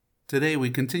Today, we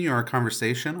continue our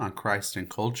conversation on Christ and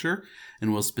culture,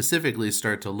 and we'll specifically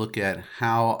start to look at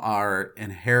how our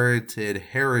inherited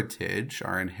heritage,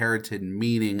 our inherited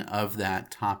meaning of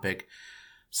that topic,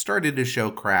 started to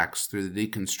show cracks through the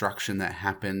deconstruction that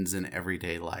happens in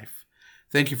everyday life.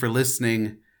 Thank you for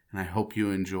listening, and I hope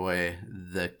you enjoy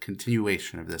the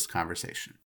continuation of this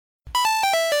conversation.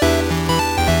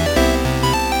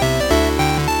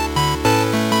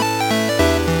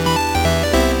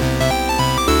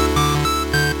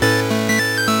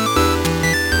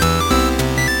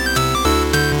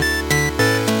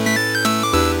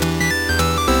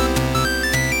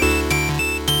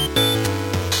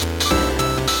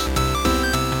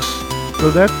 So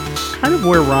that's kind of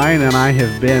where Ryan and I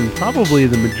have been probably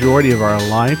the majority of our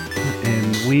life,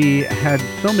 and we had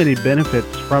so many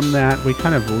benefits from that. We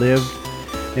kind of lived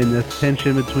in this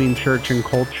tension between church and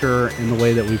culture in the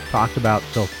way that we've talked about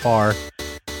so far.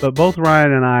 But both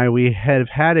Ryan and I, we have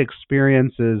had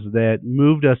experiences that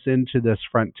moved us into this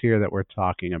frontier that we're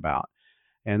talking about.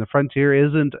 And the frontier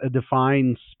isn't a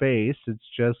defined space. It's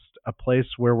just a place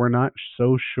where we're not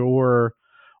so sure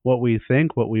what we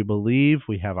think, what we believe.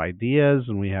 We have ideas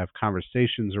and we have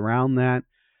conversations around that.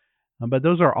 But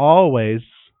those are always,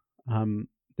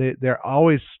 they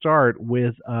always start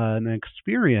with an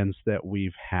experience that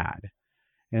we've had.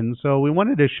 And so we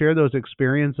wanted to share those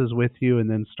experiences with you and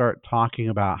then start talking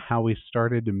about how we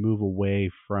started to move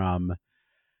away from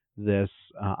this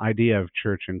idea of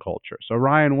church and culture. So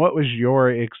Ryan, what was your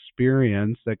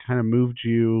experience that kind of moved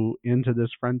you into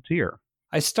this frontier?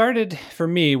 For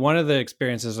me, one of the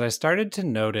experiences, I started to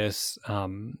notice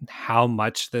how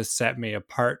much this set me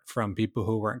apart from people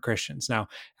who weren't Christians. Now,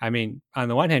 I mean, on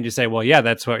the one hand, you say, well, yeah,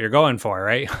 that's what you're going for,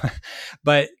 right?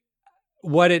 But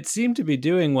what it seemed to be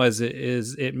doing is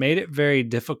it made it very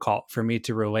difficult for me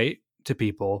to relate to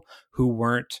people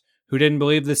who didn't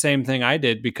believe the same thing I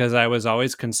did, because I was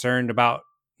always concerned about,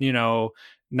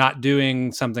 not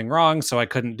doing something wrong, so I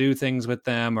couldn't do things with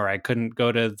them, or I couldn't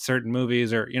go to certain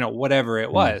movies, or whatever it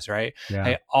was, right? Yeah.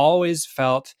 I always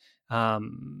felt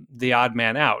the odd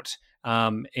man out,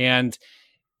 and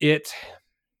it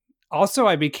also,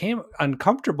 I became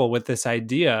uncomfortable with this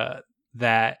idea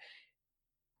that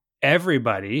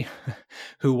everybody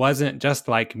who wasn't just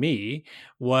like me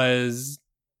was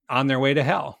on their way to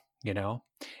hell,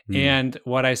 And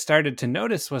what I started to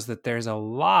notice was that there's a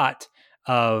lot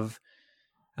of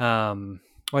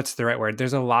what's the right word?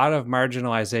 There's a lot of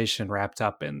marginalization wrapped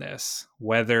up in this,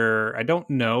 whether I don't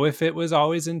know if it was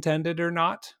always intended or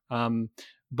not,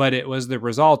 but it was the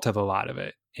result of a lot of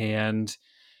it. And,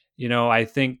 I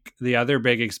think the other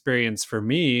big experience for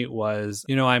me was,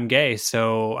 I'm gay.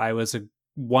 So I was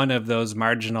one of those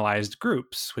marginalized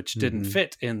groups, which didn't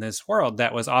fit in this world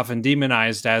that was often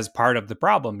demonized as part of the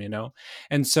problem,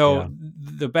 And so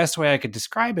the best way I could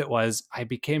describe it was I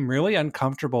became really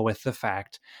uncomfortable with the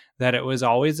fact that it was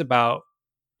always about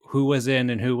who was in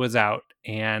and who was out.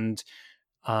 And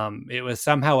it was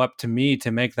somehow up to me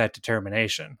to make that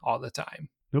determination all the time.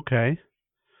 Okay.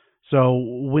 So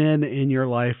when in your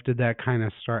life did that kind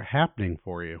of start happening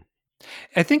for you?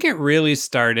 I think it really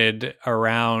started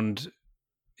around,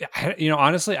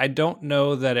 honestly, I don't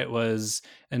know that it was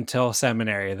until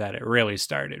seminary that it really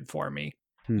started for me.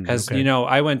 Because, Okay.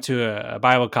 I went to a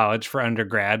Bible college for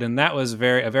undergrad, and that was a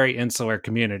very insular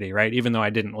community, right? Even though I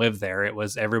didn't live there,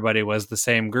 everybody was the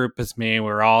same group as me. We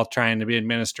were all trying to be in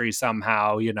ministry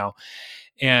somehow,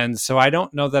 And so I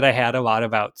don't know that I had a lot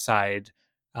of outside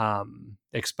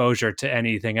exposure to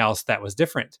anything else that was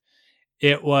different.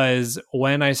 It was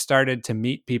when I started to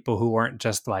meet people who weren't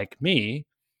just like me,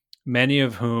 many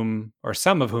of whom, or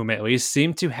some of whom at least,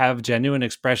 seemed to have genuine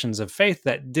expressions of faith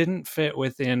that didn't fit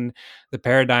within the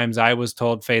paradigms I was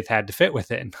told faith had to fit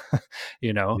within.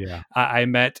 Yeah. I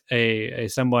met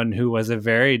someone who was a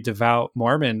very devout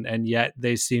Mormon, and yet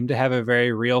they seemed to have a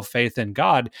very real faith in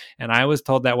God, and I was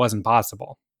told that wasn't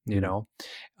possible.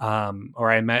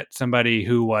 Or I met somebody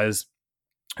who was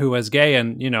gay,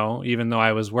 and even though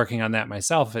I was working on that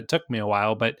myself, it took me a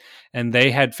while, and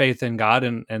they had faith in God,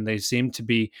 and they seemed to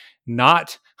be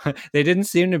not they didn't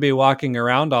seem to be walking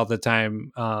around all the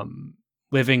time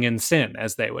living in sin,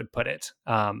 as they would put it,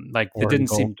 like Or it didn't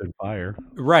seem engulfed in fire.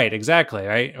 right, exactly,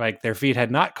 right, like their feet had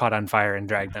not caught on fire and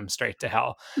dragged them straight to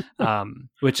hell,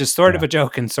 which is sort of a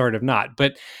joke and sort of not,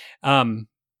 but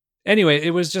anyway,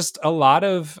 it was just a lot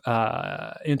of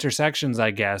intersections,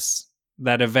 I guess,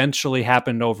 that eventually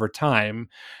happened over time,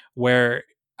 where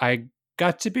I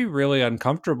got to be really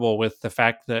uncomfortable with the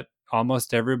fact that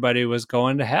almost everybody was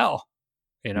going to hell,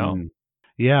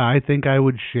 Yeah, I think I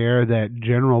would share that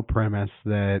general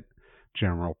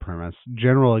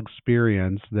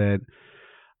experience that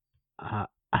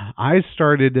I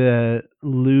started to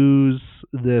lose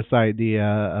this idea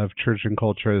of church and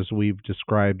culture as we've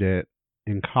described it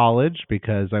in college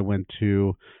because I went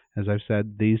to, as I've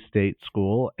said, the state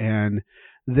school. And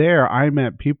there I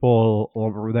met people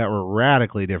that were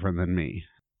radically different than me,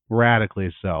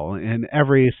 radically so, in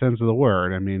every sense of the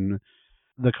word. I mean,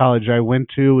 the college I went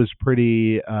to was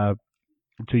pretty,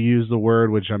 to use the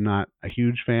word, which I'm not a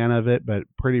huge fan of it, but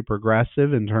pretty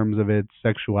progressive in terms of its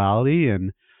sexuality.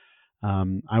 And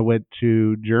I went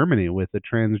to Germany with a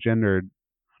transgendered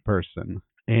person,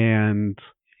 and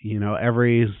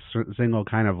every single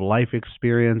kind of life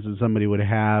experience that somebody would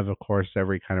have, of course,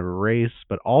 every kind of race,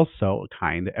 but also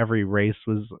every race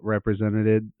was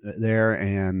represented there.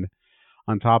 And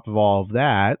on top of all of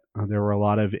that, there were a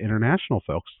lot of international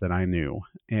folks that I knew.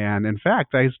 And in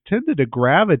fact, I tended to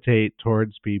gravitate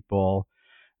towards people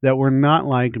that were not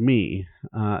like me.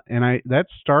 And that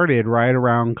started right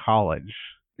around college.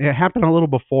 It happened a little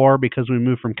before because we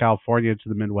moved from California to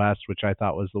the Midwest, which I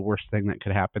thought was the worst thing that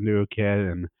could happen to a kid.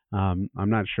 And I'm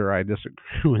not sure I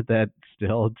disagree with that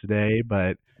still today,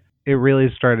 but it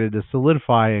really started to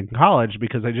solidify in college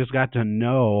because I just got to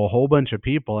know a whole bunch of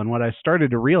people. And what I started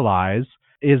to realize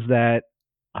is that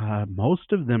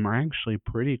most of them are actually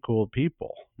pretty cool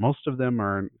people. Most of them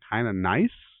are kind of nice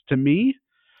to me,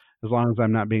 as long as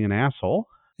I'm not being an asshole.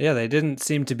 Yeah, they didn't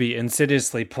seem to be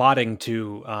insidiously plotting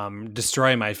to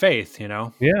destroy my faith,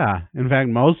 Yeah. In fact,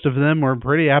 most of them were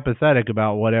pretty apathetic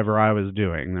about whatever I was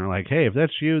doing. They're like, hey, if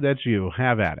that's you, that's you.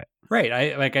 Have at it. Right.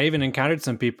 I even encountered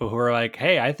some people who were like,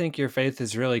 hey, I think your faith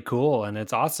is really cool and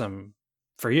it's awesome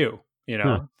for you.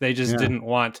 They just didn't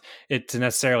want it to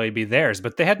necessarily be theirs,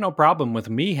 but they had no problem with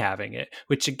me having it,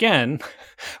 which again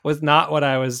was not what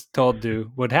I was told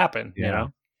would happen,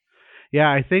 Yeah,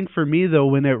 I think for me, though,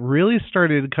 when it really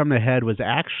started to come to head was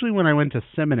actually when I went to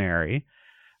seminary,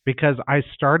 because I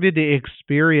started to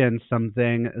experience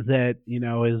something that,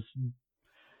 is,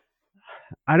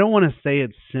 I don't want to say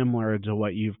it's similar to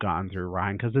what you've gone through,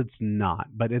 Ryan, because it's not,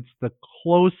 but it's the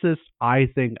closest I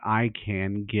think I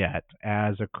can get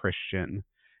as a Christian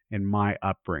in my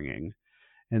upbringing.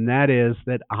 And that is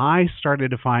that I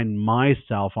started to find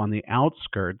myself on the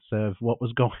outskirts of what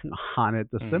was going on at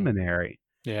the seminary.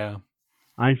 Yeah.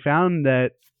 I found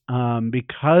that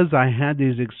because I had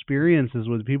these experiences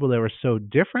with people that were so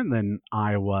different than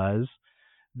I was,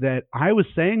 that I was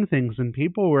saying things and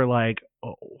people were like,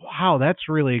 oh, wow, that's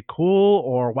really cool,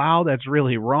 or wow, that's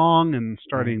really wrong, and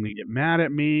starting to get mad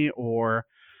at me or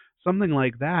something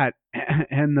like that.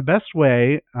 And the best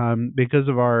way, because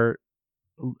of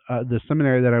the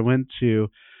seminary that I went to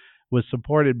was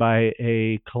supported by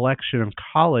a collection of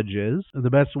colleges. The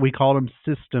best, we called them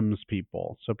systems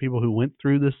people. So people who went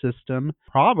through the system,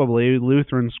 probably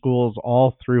Lutheran schools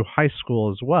all through high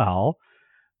school as well.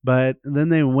 But then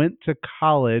they went to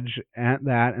college at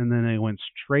that, and then they went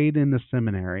straight into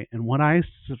seminary. And what I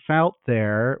felt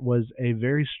there was a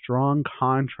very strong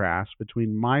contrast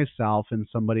between myself and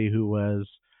somebody who was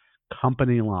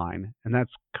company line. And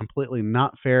that's completely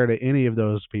not fair to any of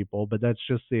those people, but that's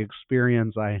just the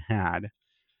experience I had,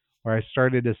 where I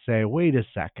started to say, wait a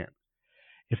second,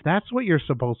 if that's what you're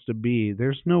supposed to be,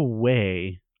 there's no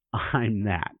way I'm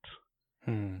that.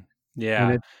 Yeah.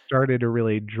 And it started to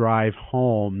really drive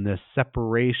home this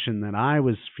separation that I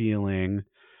was feeling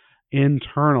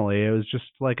internally. It was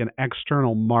just like an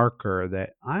external marker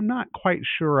that I'm not quite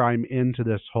sure I'm into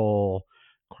this whole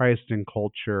Christ and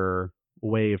culture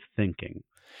way of thinking.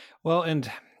 Well,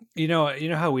 and you know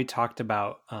how we talked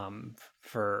about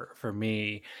for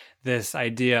me, this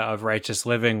idea of righteous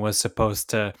living was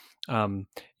supposed to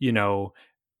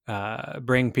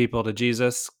bring people to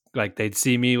Jesus. Like they'd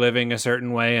see me living a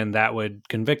certain way and that would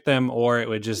convict them, or it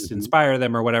would just inspire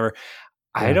them or whatever.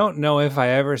 Yeah. I don't know if I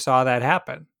ever saw that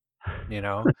happen,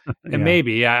 and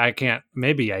maybe I can't,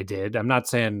 maybe I did. I'm not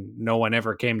saying no one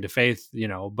ever came to faith,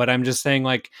 but I'm just saying,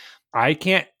 like,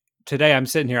 today I'm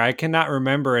sitting here, I cannot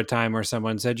remember a time where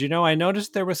someone said, I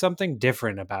noticed there was something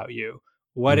different about you.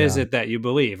 What is it that you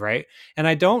believe, right? And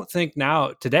I don't think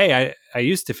today, I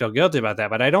used to feel guilty about that,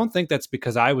 but I don't think that's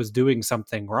because I was doing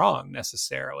something wrong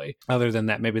necessarily, other than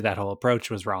that maybe that whole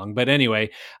approach was wrong. But anyway,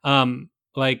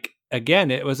 again,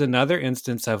 it was another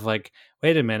instance of like,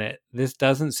 wait a minute, this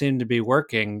doesn't seem to be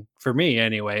working for me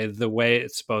anyway, the way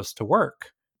it's supposed to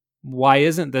work. Why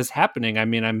isn't this happening? I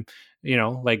mean, I'm,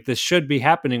 this should be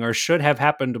happening or should have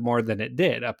happened more than it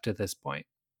did up to this point.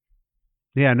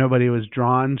 Yeah, nobody was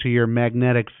drawn to your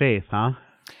magnetic faith, huh?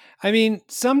 I mean,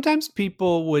 sometimes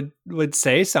people would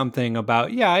say something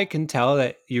about, yeah, I can tell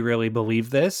that you really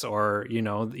believe this, or,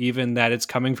 even that it's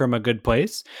coming from a good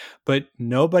place. But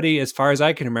nobody, as far as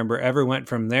I can remember, ever went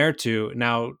from there to,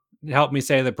 now, help me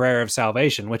say the prayer of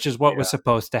salvation, which is what was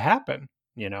supposed to happen,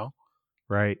 you know?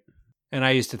 Right. And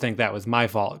I used to think that was my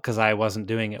fault because I wasn't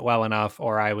doing it well enough,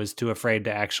 or I was too afraid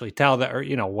to actually tell that, or,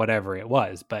 whatever it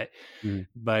was. Mm.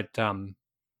 But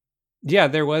yeah,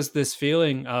 there was this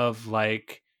feeling of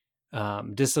like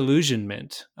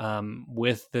disillusionment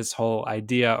with this whole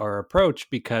idea or approach,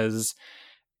 because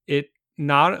it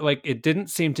didn't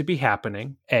seem to be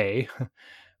happening, A,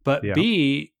 but Yeah.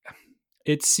 B,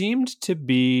 it seemed to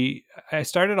be, I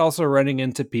started also running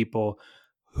into people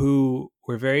who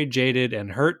were very jaded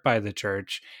and hurt by the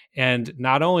church. And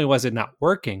not only was it not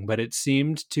working, but it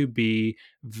seemed to be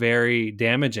very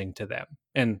damaging to them.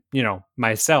 And,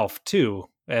 myself too,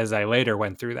 as I later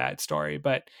went through that story.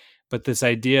 But this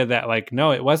idea that like,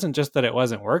 no, it wasn't just that it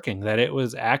wasn't working, that it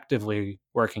was actively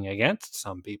working against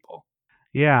some people.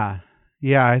 Yeah.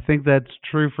 Yeah, I think that's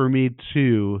true for me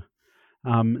too.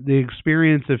 The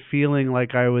experience of feeling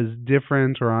like I was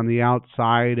different or on the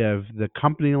outside of the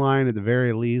company line at the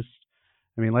very least.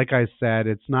 I mean, like I said,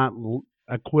 it's not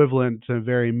equivalent to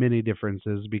very many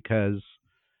differences because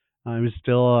I'm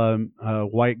still a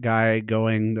white guy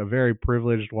a very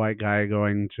privileged white guy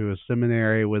going to a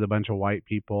seminary with a bunch of white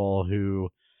people who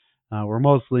were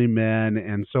mostly men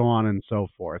and so on and so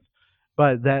forth.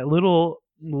 But that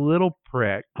little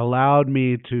prick allowed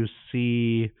me to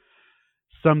see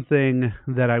something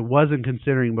that I wasn't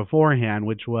considering beforehand,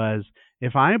 which was,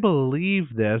 if I believe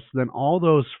this, then all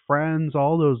those friends,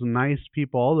 all those nice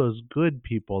people, all those good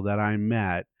people that I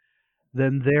met,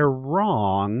 then they're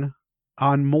wrong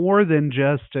on more than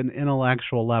just an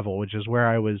intellectual level, which is where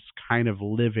I was kind of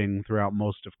living throughout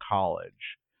most of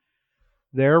college.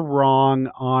 They're wrong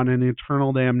on an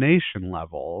eternal damnation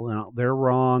level. They're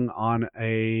wrong on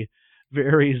a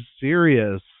very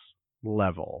serious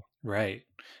level. Right.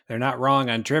 They're not wrong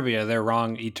on trivia. They're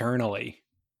wrong eternally.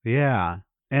 Yeah.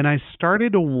 And I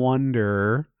started to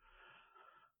wonder,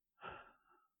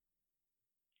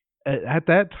 at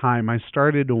that time, I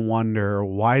started to wonder,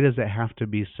 why does it have to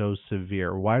be so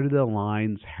severe? Why do the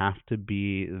lines have to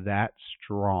be that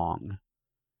strong?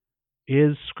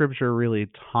 Is Scripture really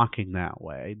talking that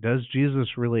way? Does Jesus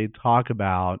really talk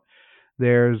about,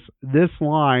 there's this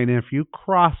line, if you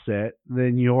cross it,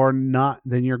 then you're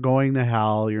going to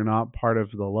hell. You're not part of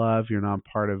the love. You're not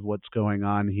part of what's going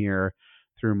on here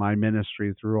through my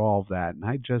ministry, through all of that. And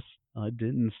I just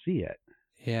didn't see it.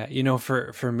 Yeah,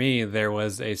 for me, there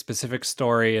was a specific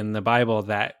story in the Bible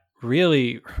that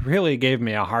really, really gave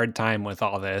me a hard time with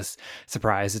all this.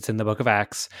 Surprise, it's in the book of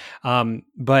Acts.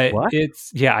 But What?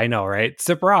 yeah, I know, right?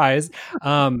 Surprise.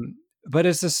 But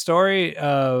it's a story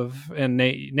of, and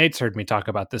Nate's heard me talk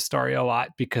about this story a lot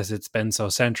because it's been so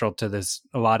central to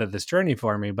a lot of this journey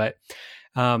for me. But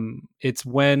it's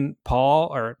when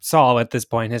Saul at this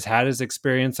point has had his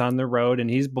experience on the road, and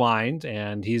he's blind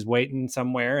and he's waiting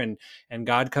somewhere, and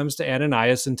God comes to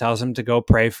Ananias and tells him to go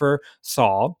pray for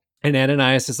Saul. And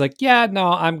Ananias is like, yeah, no,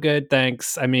 I'm good.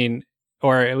 Thanks. I mean,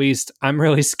 or at least I'm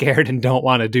really scared and don't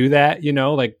want to do that.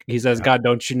 Like he says, God,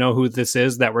 don't you know who this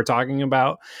is that we're talking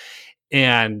about?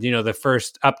 And, the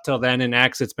first up till then in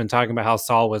Acts, it's been talking about how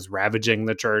Saul was ravaging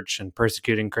the church and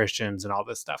persecuting Christians and all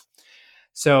this stuff.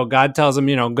 So God tells him,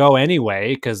 go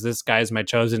anyway, because this guy's my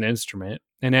chosen instrument.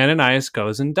 And Ananias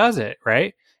goes and does it,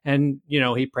 right? And,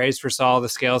 he prays for Saul, the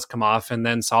scales come off, and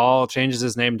then Saul changes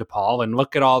his name to Paul. And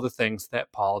look at all the things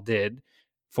that Paul did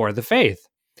for the faith.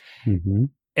 Mm-hmm.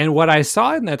 And what I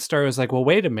saw in that story was like, well,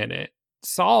 wait a minute.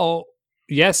 Saul,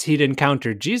 yes, he'd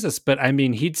encountered Jesus, but I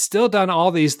mean, he'd still done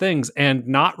all these things and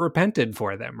not repented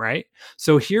for them, right?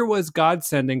 So here was God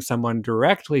sending someone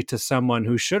directly to someone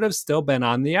who should have still been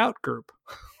on the out group,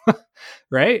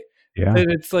 right? Yeah.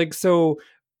 And it's like, so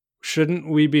shouldn't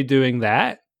we be doing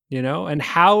that? And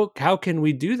how can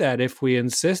we do that if we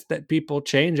insist that people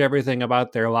change everything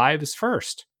about their lives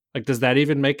first? Like, does that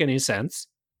even make any sense?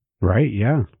 Right.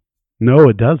 Yeah. No,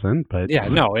 it doesn't, but yeah,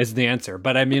 no is the answer.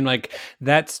 But I mean, like,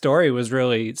 that story was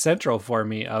really central for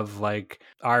me of like,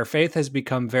 our faith has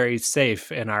become very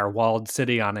safe in our walled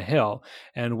city on a hill,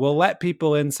 and we'll let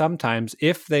people in sometimes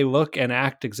if they look and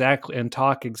act exactly and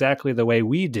talk exactly the way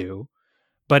we do.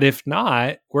 But if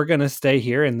not, we're going to stay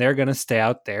here and they're going to stay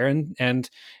out there. And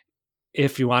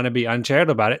if you want to be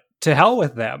uncharitable about it, to hell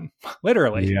with them,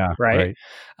 literally. yeah, Right.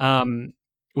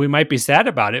 We might be sad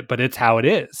about it, but it's how it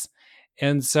is.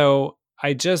 And so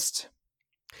and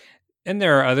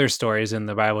there are other stories in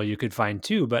the Bible you could find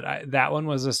too, but that one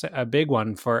was a big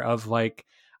one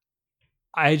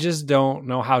I just don't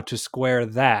know how to square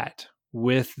that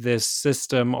with this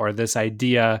system or this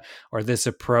idea or this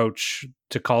approach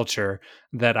to culture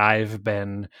that I've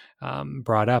been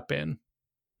brought up in.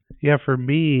 Yeah, for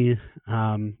me,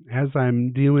 as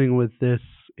I'm dealing with this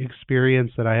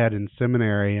experience that I had in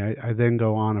seminary, I then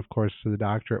go on, of course, to the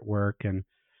doctorate work. And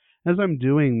as I'm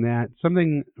doing that,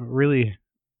 something really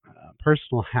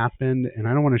personal happened. And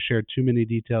I don't want to share too many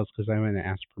details because I'm going to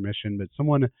ask permission, but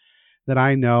someone that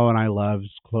I know and I love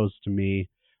is close to me.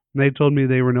 And they told me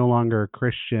they were no longer a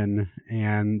Christian.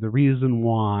 And the reason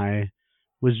why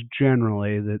was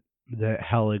generally that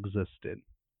hell existed.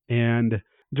 And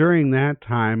during that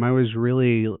time, I was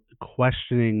really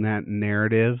questioning that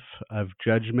narrative of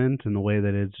judgment and the way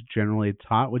that it's generally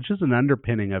taught, which is an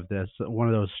underpinning of this, one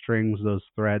of those strings, those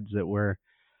threads that we're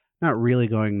not really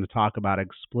going to talk about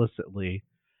explicitly.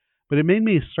 But it made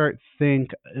me start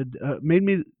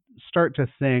to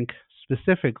think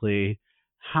specifically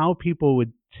how people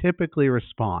would typically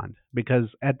respond, because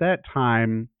at that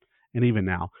time, and even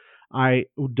now, I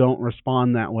don't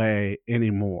respond that way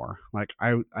anymore. Like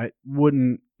I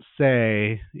wouldn't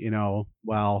say,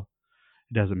 well,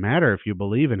 it doesn't matter if you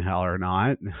believe in hell or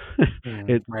not.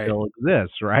 It Right. still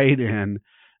exists, right? And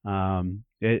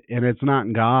it's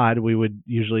not God. We would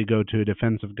usually go to a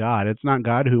defense of God. It's not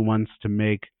God who wants to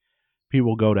make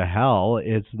people go to hell.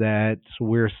 It's that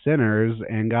we're sinners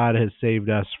and God has saved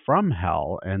us from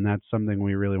hell, and that's something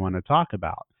we really want to talk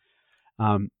about.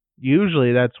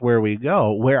 Usually that's where we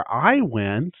go. Where I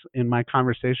went in my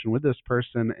conversation with this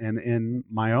person and in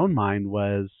my own mind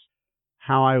was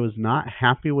how I was not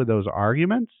happy with those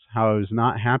arguments, how I was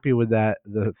not happy with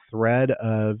the thread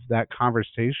of that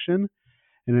conversation.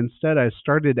 And instead I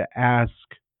started to ask,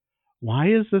 why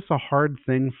is this a hard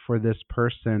thing for this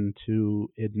person to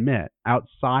admit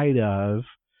outside of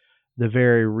the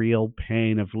very real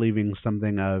pain of leaving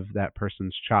something of that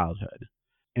person's childhood?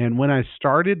 And when I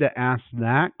started to ask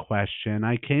that question,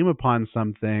 I came upon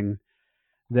something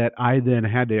that I then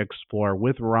had to explore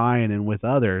with Ryan and with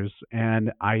others.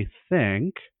 And I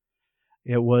think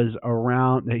it was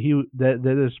around that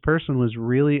this person was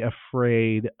really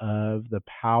afraid of the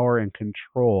power and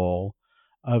control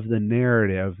of the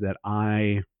narrative that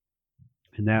I,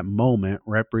 in that moment,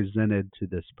 represented to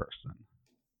this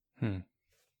person.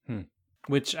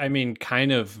 Which, I mean,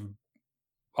 kind of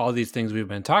all these things we've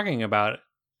been talking about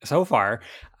so far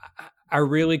are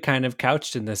really kind of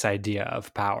couched in this idea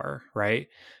of power, right?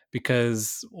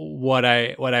 Because what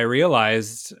I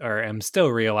realized, or am still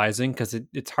realizing, because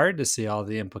it's hard to see all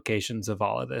the implications of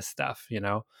all of this stuff,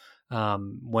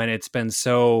 when it's been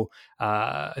so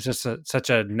such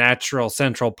a natural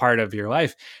central part of your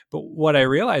life. But what I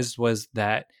realized was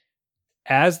that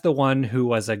as the one who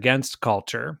was against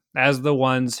culture, as the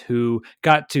ones who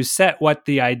got to set what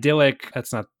the idyllic,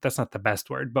 that's not the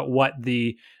best word, but what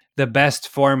the best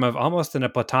form of, almost in a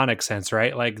platonic sense,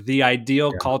 right? Like the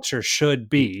ideal Yeah. culture should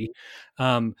be.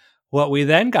 What we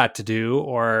then got to do,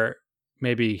 or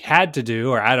maybe had to do,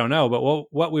 or I don't know, but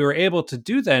what we were able to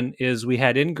do then is we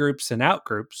had in groups and out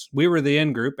groups. We were the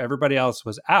in group, everybody else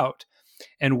was out.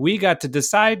 And we got to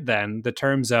decide then the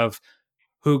terms of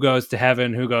who goes to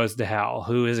heaven, who goes to hell,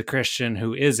 who is a Christian,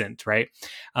 who isn't, right?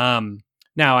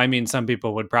 Now, I mean, some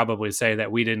people would probably say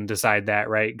that we didn't decide that,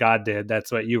 right? God did.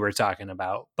 That's what you were talking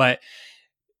about. But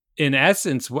in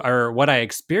essence, or what I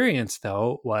experienced,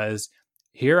 though, was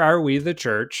here are we, the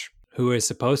church, who is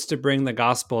supposed to bring the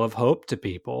gospel of hope to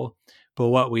people. But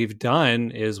what we've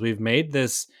done is we've made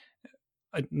this,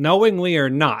 knowingly or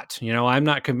not, I'm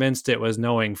not convinced it was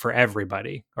knowing for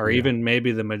everybody, or even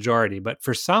maybe the majority, but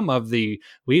for some of the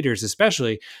leaders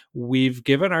especially, we've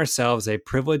given ourselves a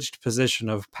privileged position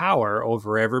of power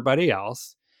over everybody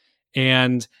else.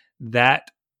 And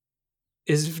that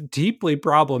is deeply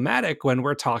problematic when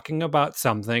we're talking about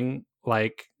something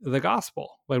like the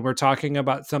gospel, when we're talking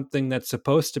about something that's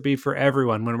supposed to be for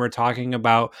everyone, when we're talking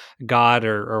about God,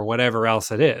 or whatever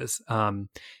else it is.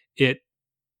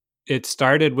 It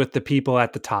started with the people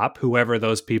at the top, whoever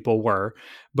those people were.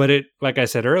 But it, like I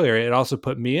said earlier, it also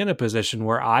put me in a position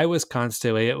where I was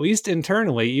constantly, at least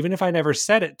internally, even if I never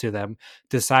said it to them,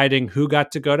 deciding who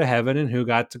got to go to heaven and who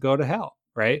got to go to hell,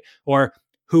 right? Or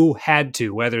who had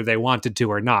to, whether they wanted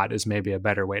to or not, is maybe a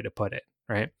better way to put it,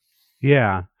 right?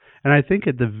 Yeah. And I think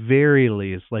at the very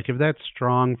least, like if that's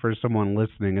strong for someone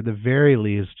listening, at the very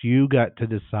least, you got to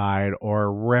decide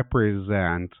or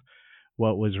represent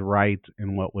what was right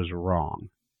and what was wrong.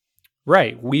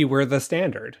 Right. We were the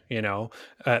standard,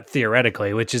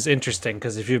 theoretically, which is interesting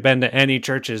because if you've been to any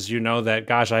churches, you know that,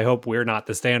 gosh, I hope we're not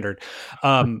the standard.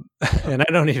 And I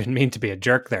don't even mean to be a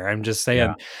jerk there. I'm just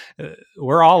saying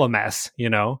we're all a mess,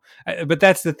 But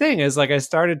that's the thing is, like, I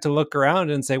started to look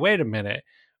around and say, wait a minute,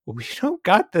 we don't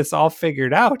got this all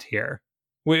figured out here.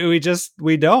 We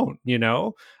don't,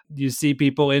 You see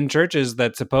people in churches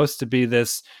that's supposed to be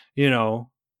this,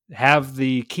 have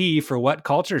the key for what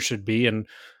culture should be, and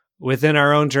within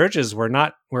our own churches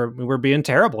we're being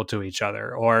terrible to each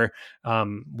other, or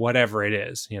whatever it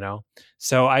is,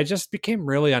 so I just became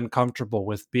really uncomfortable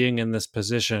with being in this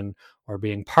position, or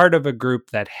being part of a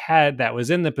group that was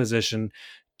in the position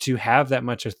to have that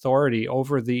much authority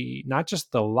over the not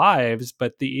just the lives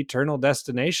but the eternal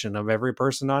destination of every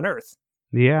person on earth.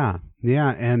 Yeah,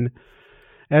 yeah. And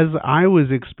as I was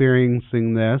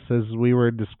experiencing this, as we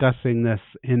were discussing this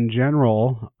in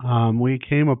general, we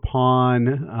came upon,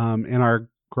 in our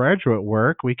graduate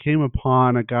work, we came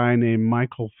upon a guy named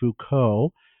Michael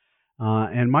Foucault.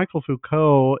 And Michael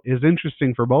Foucault is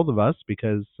interesting for both of us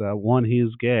because, one,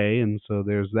 he's gay, and so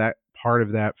there's that part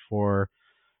of that for.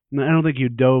 I don't think you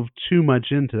dove too much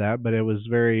into that, but it was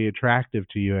very attractive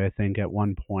to you, I think, at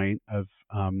one point of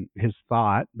his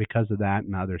thought because of that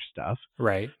and other stuff.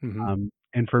 Right. Mm-hmm.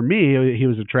 And for me, he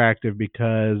was attractive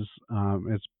because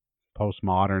it's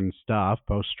postmodern stuff,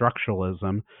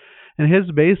 post-structuralism. And his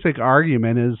basic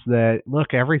argument is that,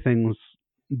 look, everything's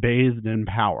bathed in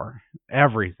power.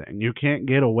 Everything. You can't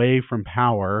get away from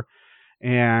power.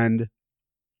 And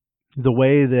the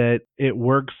way that it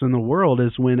works in the world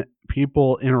is when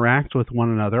people interact with one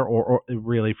another, or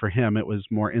really for him, it was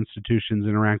more institutions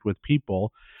interact with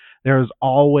people, there is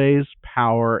always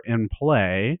power in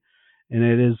play. And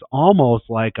it is almost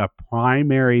like a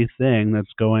primary thing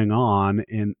that's going on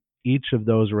in each of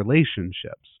those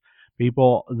relationships.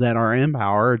 People that are in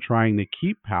power are trying to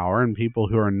keep power, and people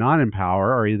who are not in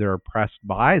power are either oppressed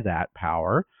by that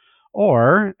power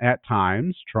or at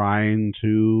times trying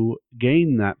to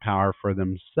gain that power for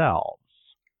themselves.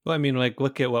 Well, I mean, like,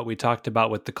 look at what we talked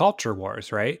about with the culture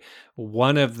wars, right?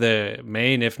 One of the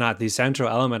main, if not the central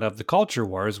element of the culture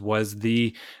wars was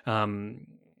the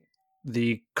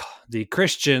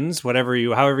Christians, however you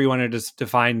wanted to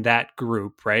define that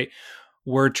group, right,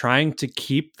 were trying to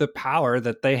keep the power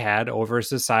that they had over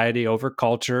society, over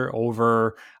culture,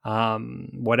 over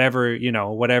whatever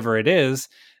it is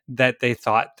that they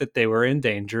thought that they were in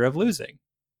danger of losing.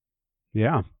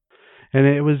 Yeah. And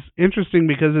it was interesting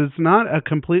because it's not a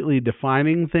completely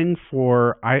defining thing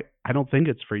for, I don't think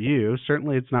it's for you.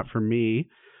 Certainly it's not for me.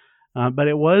 But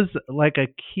it was like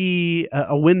a key,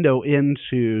 a window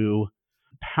into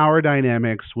power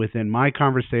dynamics within my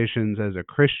conversations as a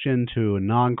Christian to a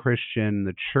non-Christian,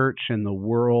 the church and the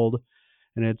world.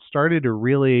 And it started to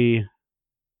really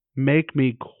make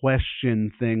me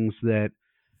question things that,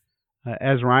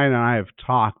 as Ryan and I have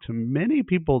talked, many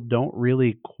people don't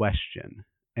really question.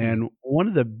 And one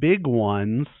of the big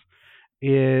ones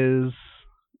is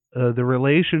the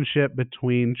relationship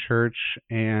between church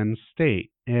and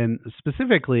state, and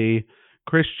specifically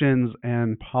Christians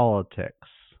and politics.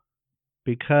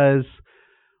 Because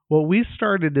what we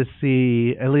started to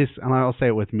see, at least, and I'll say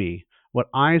it with me, what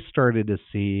I started to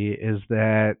see is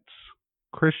that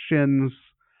Christians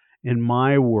in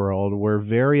my world were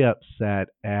very upset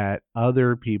at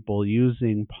other people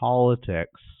using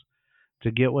politics to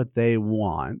get what they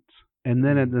want, and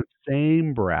then in the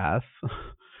same breath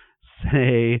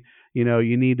say,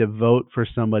 you need to vote for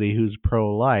somebody who's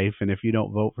pro-life, and if you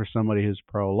don't vote for somebody who's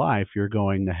pro-life, you're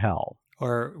going to hell.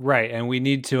 Or right, and we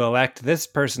need to elect this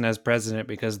person as president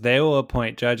because they will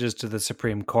appoint judges to the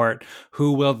Supreme Court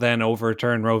who will then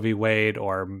overturn Roe v. Wade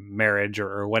or marriage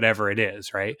or whatever it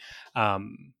is, right?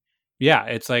 Yeah,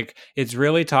 it's like it's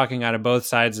really talking out of both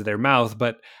sides of their mouth,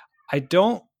 but I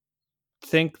don't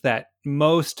think that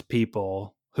most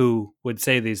people who would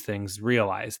say these things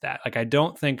realize that. Like, I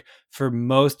don't think for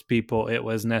most people it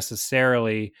was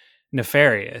necessarily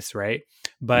nefarious, right?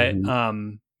 But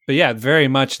but yeah, very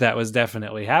much that was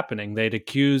definitely happening. They'd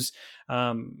accuse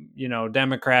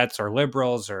Democrats or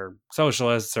liberals or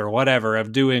socialists or whatever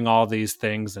of doing all these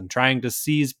things and trying to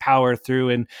seize power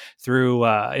through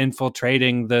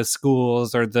infiltrating the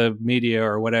schools or the media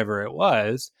or whatever it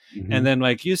was. And then,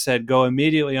 like you said, go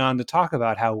immediately on to talk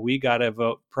about how we got to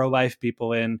vote pro-life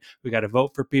people in. We got to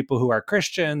vote for people who are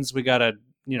Christians. We got to,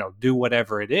 do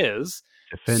whatever it is.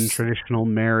 Defend traditional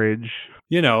marriage.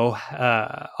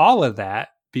 All of that,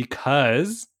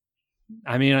 because,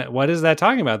 I mean, what is that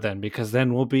talking about then? Because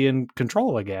then we'll be in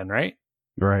control again, right?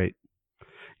 Right.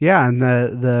 Yeah, and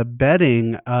the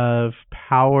betting of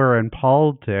power and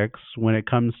politics when it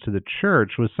comes to the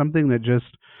church was something that just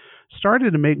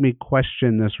started to make me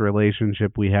question this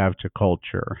relationship we have to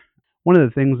culture. One of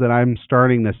the things that I'm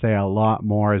starting to say a lot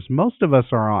more is most of us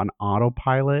are on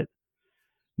autopilot.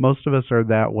 Most of us are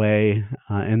that way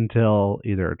until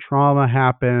either a trauma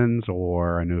happens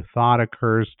or a new thought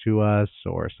occurs to us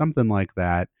or something like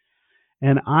that.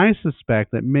 And I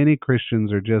suspect that many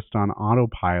Christians are just on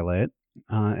autopilot,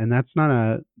 and that's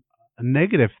not a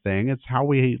negative thing. It's how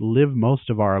we live most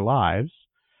of our lives.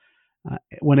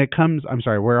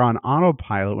 We're on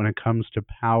autopilot when it comes to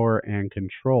power and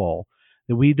control.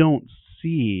 That we don't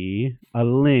see a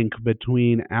link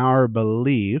between our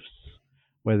beliefs,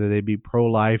 whether they be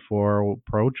pro-life or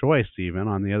pro-choice, even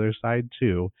on the other side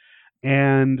too,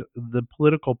 and the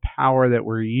political power that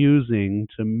we're using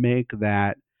to make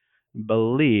that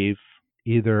belief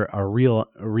either a real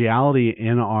reality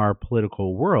in our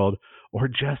political world or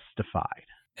justified.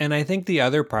 And I think the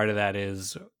other part of that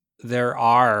is there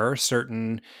are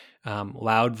certain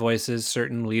loud voices,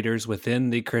 certain leaders within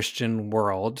the Christian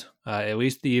world, at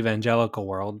least the evangelical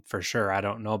world for sure. I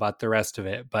don't know about the rest of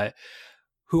it, but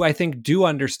who I think do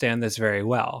understand this very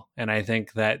well. And I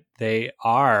think that they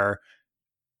are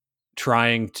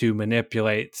trying to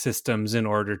manipulate systems in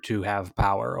order to have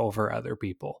power over other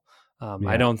people.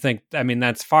 I don't think,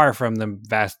 that's far from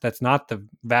that's not the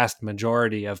vast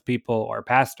majority of people or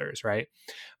pastors, right?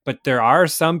 But there are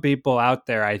some people out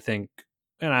there, I think,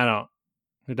 and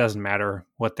it doesn't matter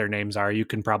what their names are. You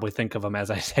can probably think of them as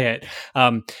I say it.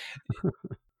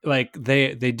 Like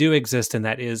they do exist and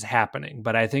that is happening.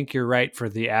 But I think you're right. For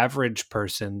the average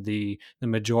person, the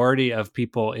majority of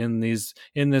people in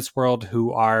this world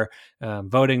who are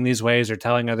voting these ways or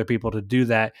telling other people to do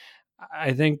that,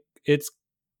 I think it's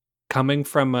coming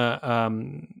from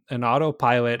an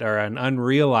autopilot or an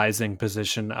unrealizing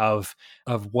position of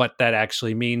what that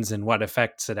actually means and what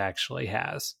effects it actually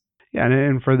has. Yeah,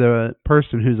 and for the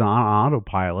person who's on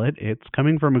autopilot, it's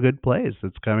coming from a good place.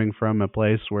 It's coming from a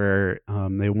place where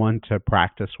they want to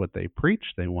practice what they preach.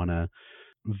 They want to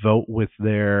vote with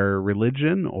their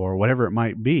religion or whatever it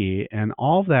might be, and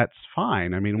all that's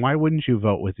fine. I mean, why wouldn't you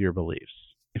vote with your beliefs?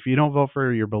 If you don't vote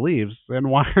for your beliefs, then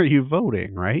why are you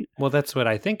voting, right? Well, that's what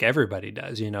I think everybody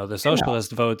does. The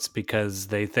socialist votes because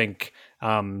they think,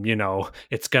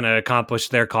 it's going to accomplish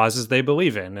their causes they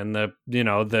believe in. And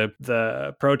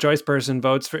the pro-choice person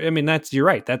votes for, you're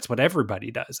right. That's what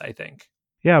everybody does, I think.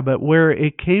 Yeah, but where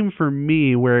it came for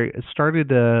me, where it started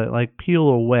to peel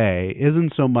away,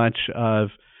 isn't so much of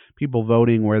people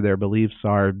voting where their beliefs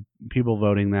are, people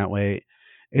voting that way.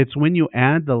 It's when you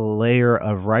add the layer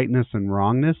of rightness and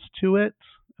wrongness to it,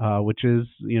 which is,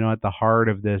 at the heart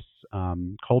of this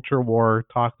culture war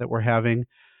talk that we're having,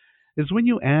 is when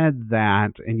you add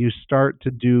that and you start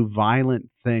to do violent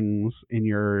things in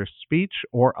your speech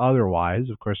or otherwise.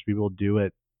 Of course, people do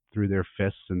it through their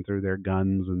fists and through their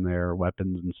guns and their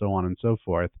weapons and so on and so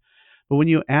forth. But when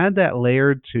you add that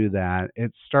layer to that,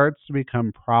 it starts to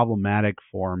become problematic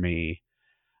for me.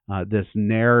 This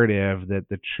narrative that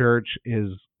the church is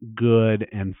good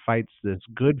and fights this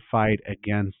good fight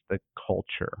against the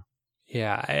culture.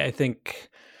 Yeah, I think,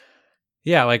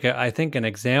 I think an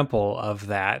example of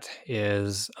that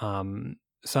is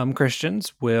some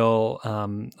Christians will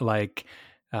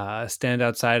stand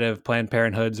outside of Planned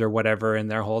Parenthoods or whatever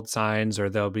and they'll hold signs, or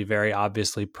they'll be very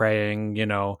obviously praying,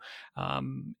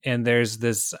 and there's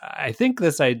this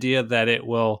idea that it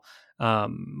will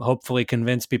hopefully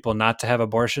convince people not to have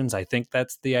abortions. I think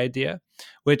that's the idea,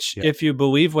 which if you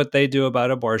believe what they do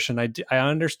about abortion, I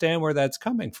understand where that's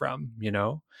coming from,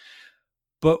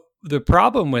 But the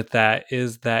problem with that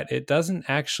is that it doesn't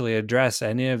actually address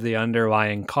any of the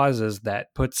underlying causes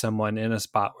that put someone in a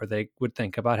spot where they would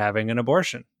think about having an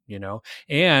abortion,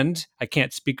 And I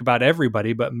can't speak about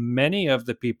everybody, but many of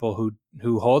the people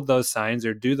who hold those signs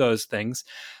or do those things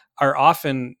are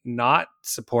often not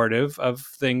supportive of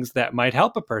things that might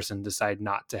help a person decide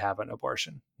not to have an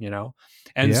abortion,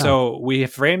 And so we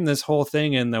frame this whole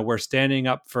thing in that we're standing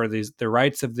up for the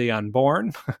rights of the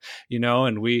unborn,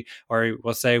 and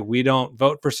we'll say we don't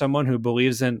vote for someone who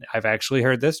believes in, I've actually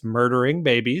heard this, murdering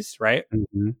babies, right?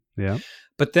 Mm-hmm. Yeah.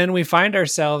 But then we find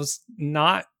ourselves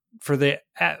not, for the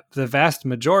vast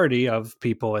majority of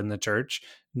people in the church,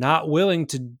 not willing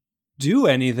to do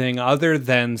anything other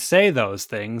than say those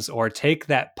things or take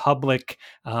that public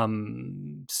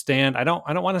stand. I don't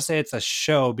want to say it's a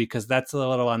show because that's a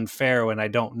little unfair when I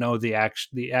don't know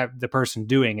the person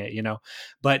doing it,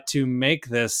 but to make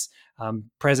this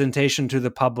presentation to the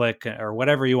public or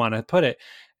whatever you want to put it,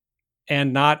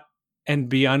 and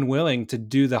be unwilling to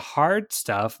do the hard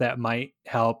stuff that might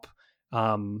help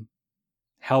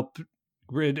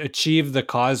achieve the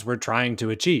cause we're trying to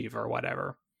achieve or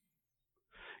whatever.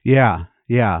 Yeah.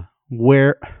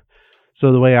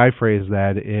 So the way I phrase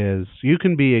that is, you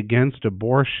can be against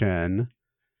abortion,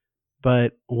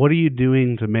 but what are you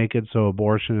doing to make it so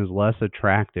abortion is less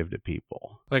attractive to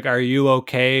people? Are you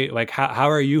okay? How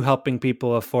are you helping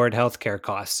people afford healthcare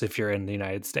costs if you're in the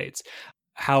United States?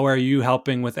 How are you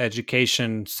helping with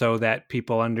education so that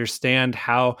people understand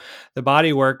how the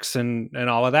body works and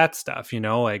all of that stuff?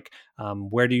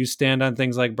 Where do you stand on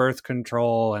things like birth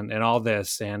control and all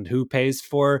this, and who pays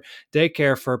for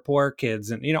daycare for poor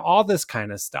kids, and all this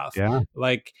kind of stuff. Yeah.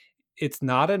 Like, it's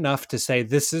not enough to say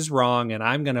this is wrong and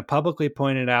I'm going to publicly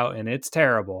point it out and it's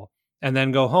terrible, and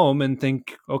then go home and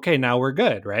think, okay, now we're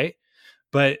good, right?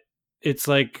 But it's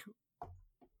like,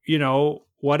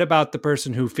 what about the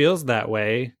person who feels that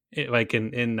way? Like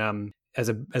as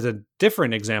a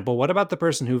different example, what about the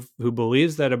person who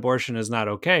believes that abortion is not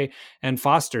okay and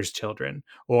fosters children,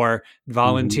 or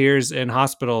volunteers in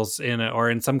hospitals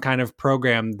or in some kind of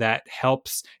program that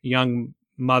helps young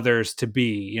mothers to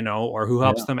be, or who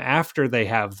helps them after they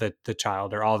have the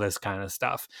child, or all this kind of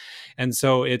stuff. And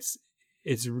so it's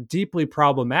deeply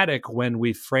problematic when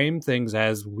we frame things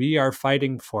as we are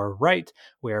fighting for right,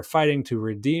 we are fighting to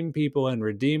redeem people and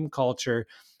redeem culture,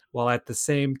 while at the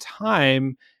same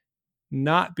time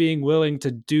not being willing to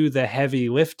do the heavy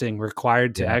lifting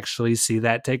required to actually see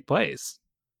that take place.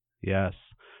 Yes.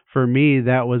 For me,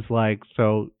 that was like,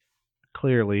 so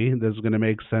clearly this is going to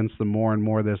make sense the more and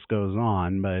more this goes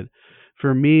on. But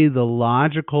for me, the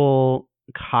logical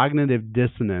cognitive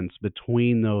dissonance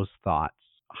between those thoughts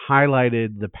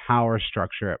highlighted the power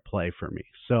structure at play for me.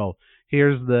 So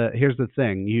here's the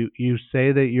thing. You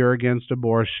say that you're against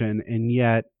abortion, and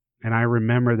yet, and I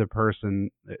remember the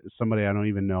person, somebody I don't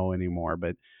even know anymore,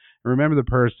 but I remember the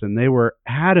person, they were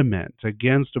adamant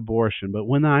against abortion. But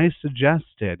when I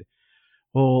suggested,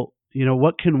 well,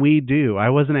 what can we do? I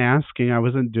wasn't asking, I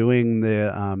wasn't doing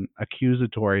the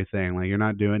accusatory thing, like, you're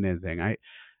not doing anything. I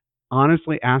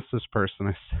honestly asked this person,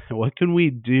 I said, what can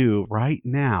we do right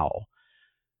now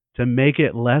to make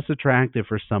it less attractive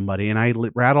for somebody? And I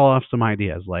rattle off some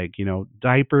ideas, like,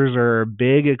 diapers are a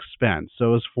big expense,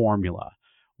 so is formula.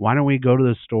 Why don't we go to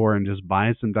the store and just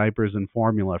buy some diapers and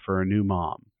formula for a new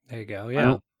mom? There you go.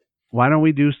 Yeah. Why don't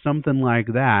we do something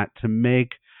like that to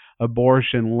make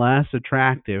abortion less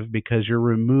attractive, because you're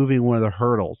removing one of the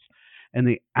hurdles? And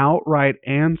the outright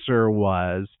answer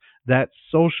was that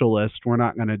socialists were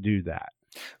not going to do that.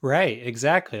 Right,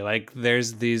 exactly. Like,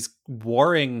 there's these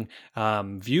warring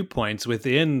viewpoints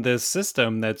within this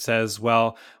system that says,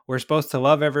 well, we're supposed to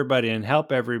love everybody and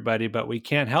help everybody, but we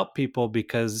can't help people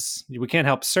because we can't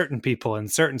help certain people in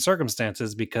certain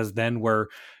circumstances, because then we're,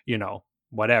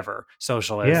 whatever,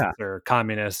 socialists or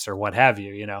communists or what have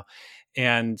you,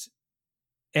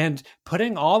 And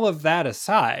putting all of that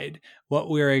aside, what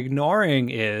we're ignoring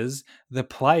is the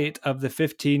plight of the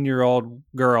 15-year-old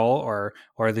girl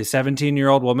or the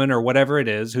 17-year-old woman, or whatever it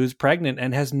is, who's pregnant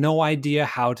and has no idea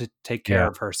how to take care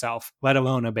of herself, let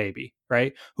alone a baby,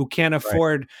 right? Who can't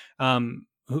afford,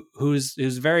 who's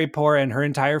very poor, and her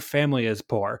entire family is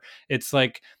poor. It's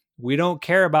like, we don't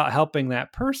care about helping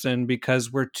that person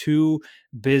because we're too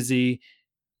busy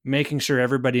making sure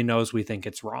everybody knows we think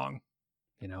it's wrong.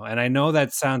 And I know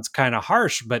that sounds kind of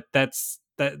harsh, but that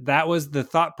was the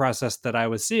thought process that I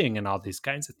was seeing in all these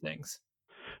kinds of things.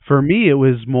 For me, it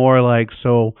was more like,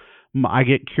 so I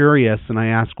get curious and I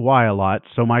ask why a lot.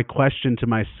 So my question to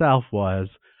myself was,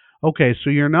 okay, so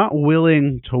you're not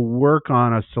willing to work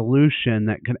on a solution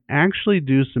that can actually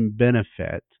do some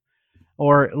benefit,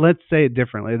 or let's say it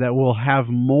differently, that will have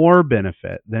more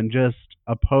benefit than just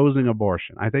opposing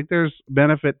abortion. I think there's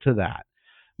benefit to that.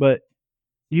 But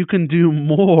you can do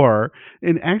more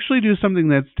and actually do something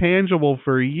that's tangible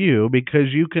for you,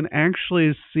 because you can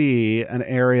actually see an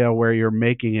area where you're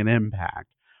making an impact.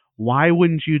 Why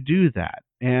wouldn't you do that?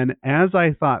 And as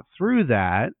I thought through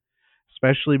that,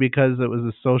 especially because it was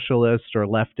a socialist or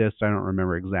leftist, I don't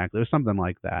remember exactly, it was something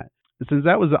like that. Since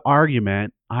that was the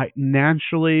argument, I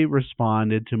naturally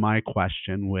responded to my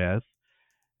question with,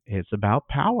 it's about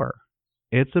power.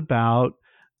 It's about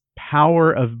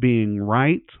power of being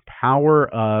right, power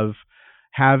of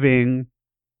having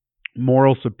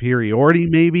moral superiority,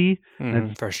 maybe.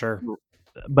 For sure.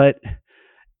 But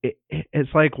it's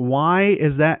like, why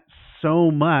is that so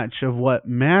much of what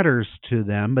matters to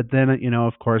them? But then,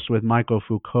 of course, with Michael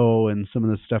Foucault and some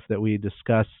of the stuff that we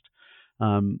discussed,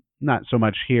 not so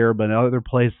much here, but in other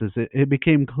places, it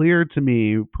became clear to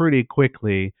me pretty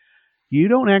quickly, you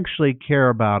don't actually care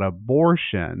about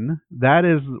abortion. That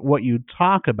is what you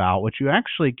talk about. What you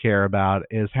actually care about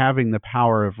is having the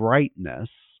power of rightness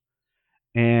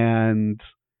and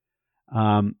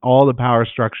all the power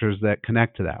structures that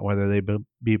connect to that, whether they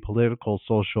be political,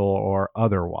 social, or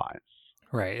otherwise.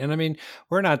 Right. And I mean,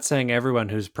 we're not saying everyone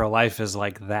who's pro-life is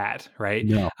like that, right?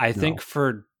 No, I think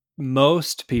for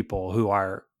most people who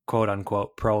are quote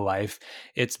unquote pro-life,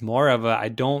 it's more of I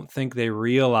don't think they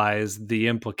realize the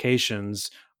implications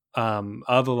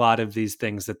of a lot of these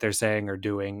things that they're saying or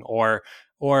doing, or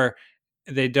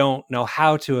they don't know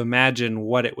how to imagine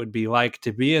what it would be like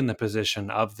to be in the position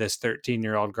of this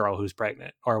 13-year-old girl who's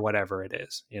pregnant or whatever it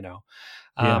is, Yeah.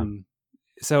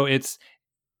 So it's,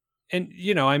 and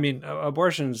I mean,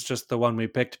 abortion is just the one we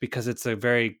picked because it's a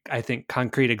very, I think,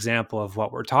 concrete example of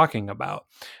what we're talking about.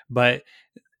 But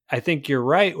I think you're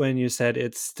right when you said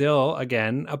it's still,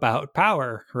 again, about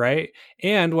power, right?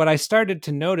 And what I started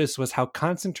to notice was how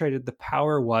concentrated the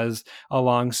power was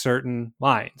along certain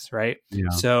lines, right? Yeah.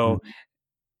 So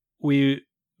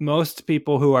most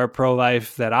people who are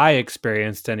pro-life that I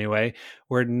experienced anyway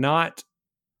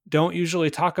don't usually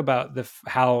talk about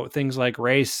how things like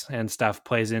race and stuff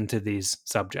plays into these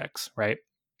subjects, right?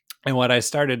 And what I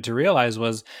started to realize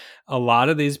was a lot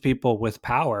of these people with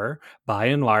power, by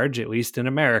and large, at least in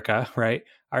America, right,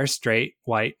 are straight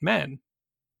white men,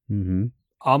 Mm-hmm.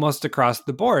 almost across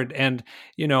the board. And,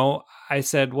 I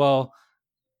said, well,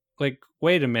 like,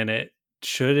 wait a minute,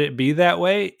 should it be that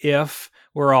way if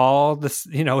we're all this,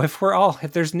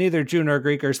 if there's neither Jew nor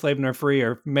Greek or slave nor free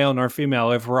or male nor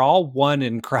female, if we're all one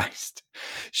in Christ,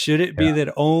 should it be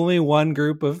that only one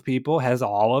group of people has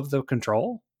all of the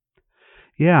control?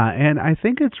 Yeah, and I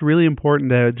think it's really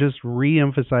important to just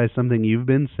re-emphasize something you've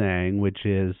been saying, which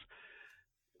is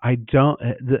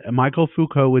Michael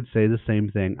Foucault would say the same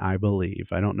thing, I believe.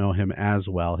 I don't know him as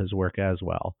well, his work as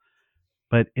well.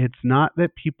 But it's not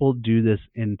that people do this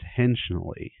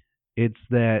intentionally. It's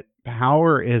that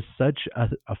power is such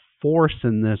a force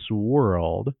in this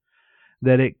world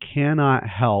that it cannot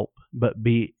help but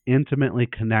be intimately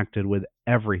connected with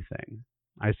everything.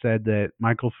 I said that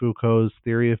Michael Foucault's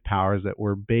theory of power is that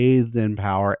we're bathed in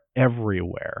power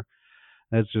everywhere.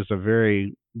 That's just a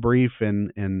very brief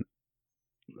and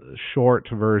short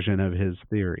version of his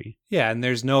theory. Yeah, and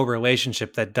there's no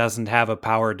relationship that doesn't have a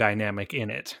power dynamic in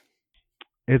it.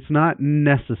 It's not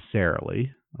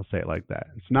necessarily, I'll say it like that.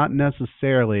 It's not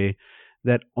necessarily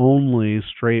that only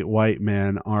straight white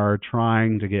men are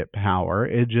trying to get power.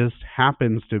 It just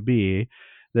happens to be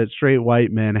that straight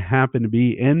white men happen to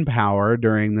be in power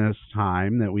during this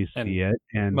time that we see it.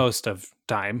 And most of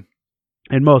time.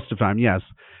 And most of the time, yes.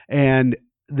 And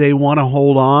they want to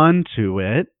hold on to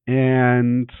it.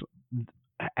 And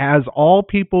as all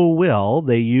people will,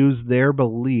 they use their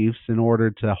beliefs in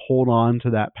order to hold on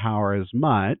to that power as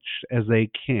much as they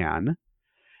can.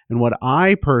 And what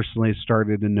I personally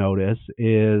started to notice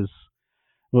is,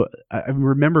 well, I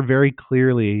remember very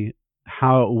clearly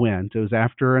how it went. It was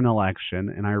after an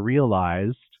election, and I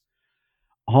realized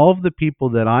all of the people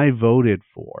that I voted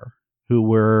for who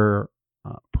were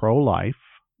pro-life,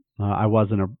 I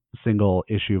wasn't a single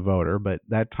issue voter, but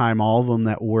that time all of them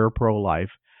that were pro-life,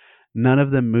 none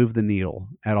of them moved the needle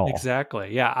at all.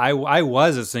 Exactly. Yeah, I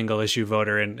was a single issue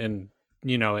voter, and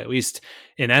at least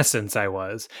in essence I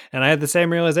was. And I had the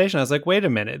same realization. I was like, wait a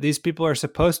minute, these people are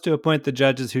supposed to appoint the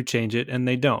judges who change it, and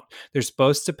they don't. They're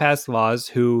supposed to pass laws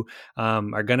who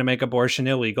are going to make abortion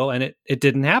illegal, and it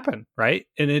didn't happen, right?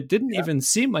 And it didn't even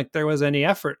seem like there was any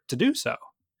effort to do so.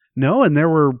 No, and there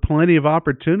were plenty of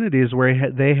opportunities where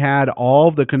they had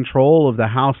all the control of the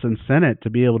House and Senate to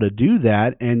be able to do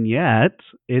that, and yet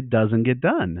it doesn't get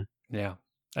done. Yeah.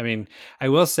 I mean, I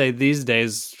will say these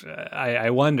days,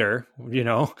 I wonder,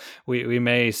 we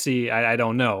may see, I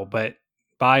don't know, but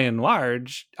by and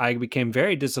large, I became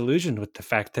very disillusioned with the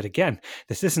fact that, again,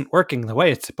 this isn't working the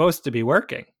way it's supposed to be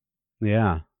working.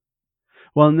 Yeah.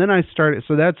 Well, and then I started,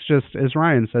 so that's just, as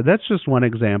Ryan said, that's just one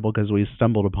example because we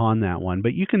stumbled upon that one.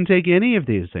 But you can take any of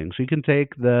these things. You can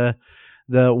take the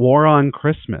war on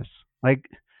Christmas. Like,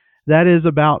 that is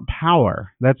about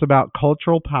power. That's about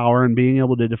cultural power and being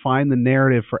able to define the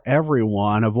narrative for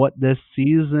everyone of what this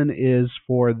season is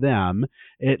for them,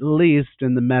 at least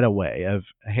in the meta way of,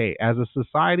 hey, as a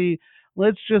society,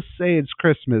 let's just say it's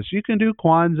Christmas. You can do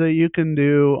Kwanzaa, you can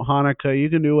do Hanukkah, you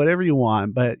can do whatever you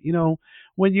want, but,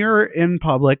 when you're in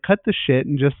public, cut the shit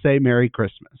and just say Merry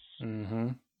Christmas. Mm-hmm.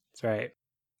 That's right.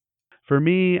 For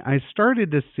me, I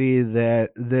started to see that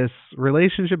this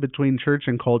relationship between church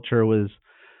and culture was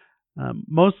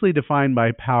mostly defined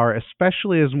by power,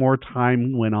 especially as more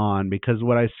time went on. Because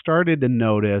what I started to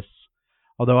notice,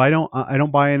 although I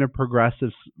don't buy into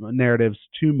progressive narratives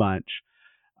too much,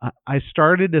 I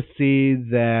started to see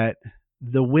that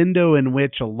the window in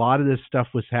which a lot of this stuff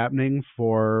was happening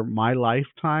for my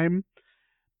lifetime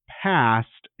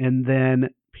passed, and then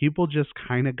people just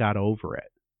kind of got over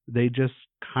it. They just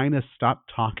kind of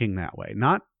stopped talking that way.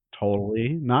 Not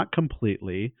totally, not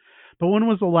completely, but when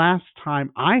was the last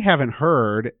time? I haven't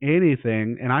heard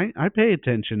anything, and I pay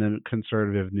attention to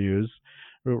conservative news,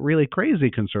 really crazy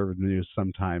conservative news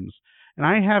sometimes, and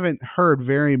I haven't heard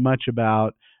very much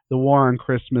about the war on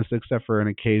Christmas, except for an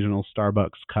occasional Starbucks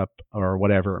cup or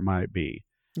whatever it might be.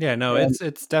 Yeah, no,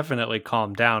 it's definitely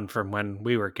calmed down from when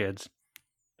we were kids.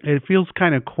 It feels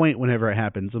kind of quaint whenever it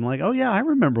happens. I'm like, oh yeah, I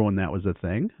remember when that was a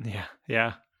thing.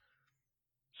 Yeah.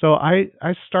 So I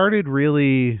started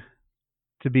really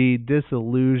to be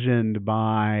disillusioned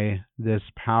by this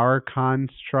power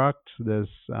construct, this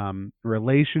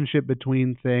relationship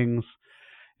between things.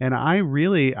 And I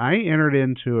entered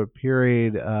into a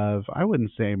period of, I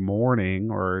wouldn't say mourning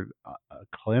or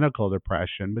clinical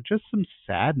depression, but just some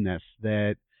sadness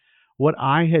that what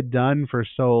I had done for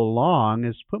so long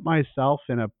is put myself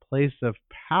in a place of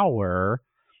power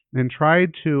and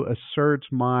tried to assert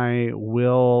my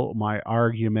will, my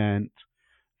argument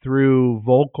through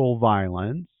vocal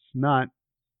violence, not,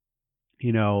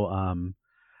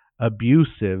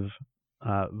 abusive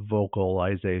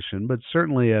vocalization, but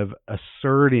certainly of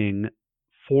asserting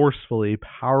forcefully,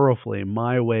 powerfully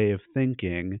my way of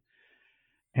thinking.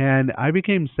 And I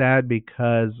became sad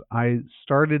because I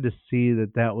started to see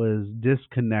that was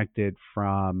disconnected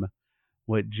from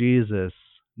what Jesus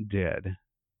did.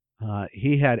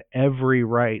 He had every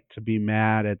right to be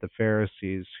mad at the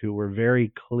Pharisees, who were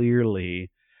very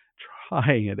clearly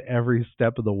trying at every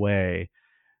step of the way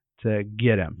to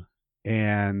get him.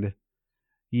 And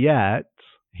yet,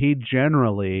 he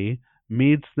generally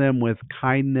meets them with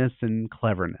kindness and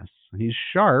cleverness. He's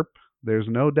sharp, there's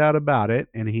no doubt about it,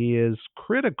 and he is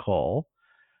critical,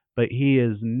 but he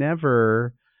is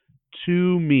never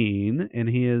too mean, and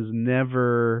he is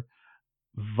never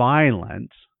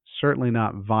violent, certainly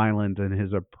not violent in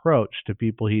his approach to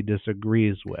people he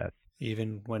disagrees with.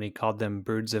 Even when he called them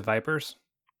broods of vipers?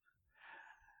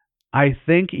 I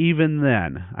think even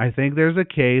then, I think there's a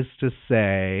case to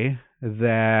say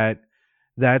that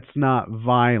that's not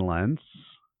violence,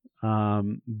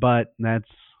 but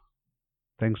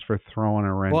thanks for throwing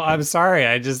a wrench. Well, I'm sorry.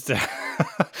 I just,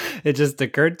 it just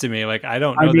occurred to me. Like, I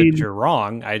don't know that you're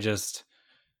wrong. I just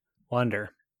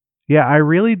wonder. Yeah, I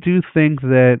really do think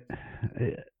that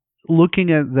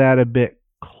looking at that a bit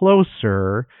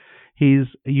closer,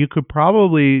 you could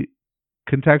probably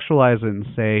contextualize it and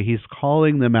say he's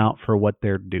calling them out for what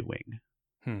they're doing.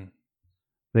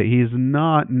 That he's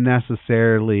not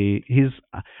necessarily, he's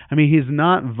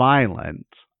not violent,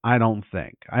 I don't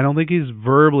think. I don't think he's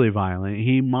verbally violent.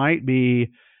 He might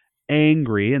be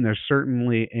angry, and they're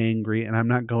certainly angry, and I'm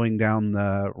not going down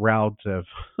the route of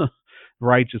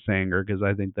righteous anger because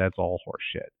I think that's all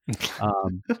horseshit.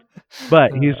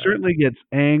 But he certainly gets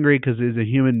angry because he's a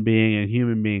human being, and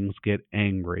human beings get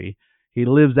angry. He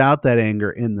lives out that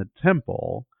anger in the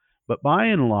temple, but by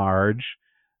and large,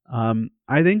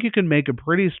 I think you can make a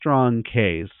pretty strong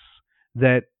case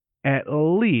that at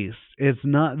least it's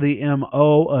not the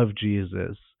MO of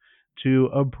Jesus to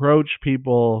approach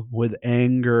people with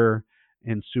anger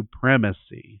and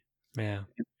supremacy. Yeah.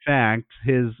 In fact,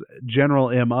 his general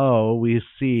MO we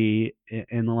see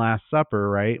in the Last Supper,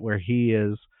 right, where he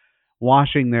is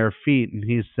washing their feet and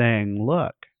he's saying,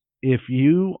 look, if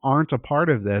you aren't a part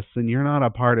of this, then you're not a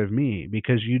part of me,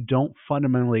 because you don't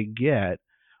fundamentally get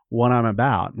what I'm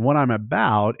about. And what I'm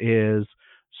about is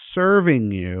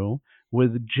serving you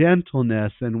with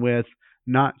gentleness and with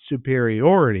not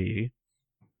superiority,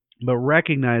 but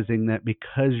recognizing that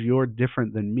because you're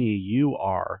different than me, you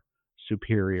are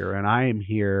superior, and I am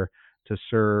here to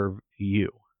serve you.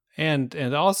 And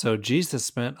also, Jesus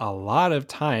spent a lot of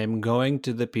time going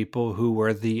to the people who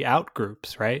were the out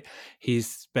groups, right? He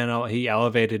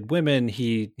elevated women.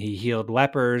 He healed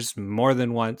lepers more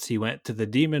than once. He went to the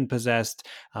demon possessed,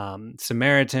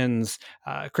 Samaritans,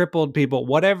 crippled people,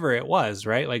 whatever it was,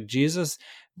 right? Like Jesus,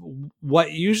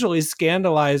 what usually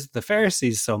scandalized the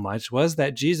Pharisees so much was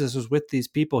that Jesus was with these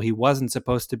people he wasn't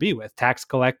supposed to be with, tax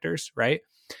collectors, right?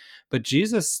 But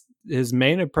Jesus, his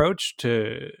main approach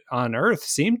on earth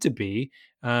seemed to be,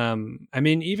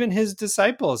 even his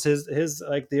disciples, his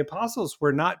like the apostles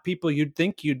were not people you'd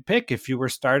think you'd pick if you were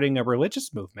starting a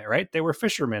religious movement, right? They were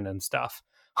fishermen and stuff,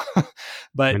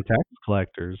 and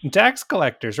tax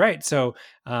collectors, right? So,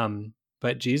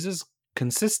 but Jesus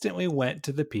consistently went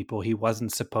to the people he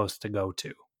wasn't supposed to go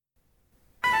to.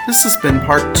 This has been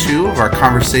part 2 of our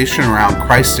conversation around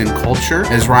Christ and culture,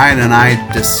 as Ryan and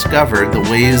I discovered the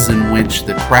ways in which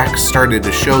the cracks started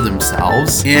to show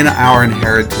themselves in our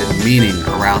inherited meaning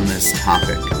around this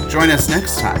topic. Join us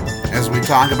next time as we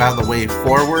talk about the way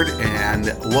forward and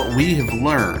what we have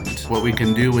learned, what we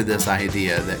can do with this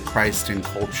idea that Christ and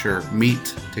culture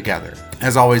meet together.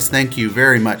 As always, thank you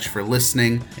very much for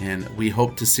listening, and we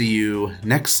hope to see you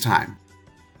next time.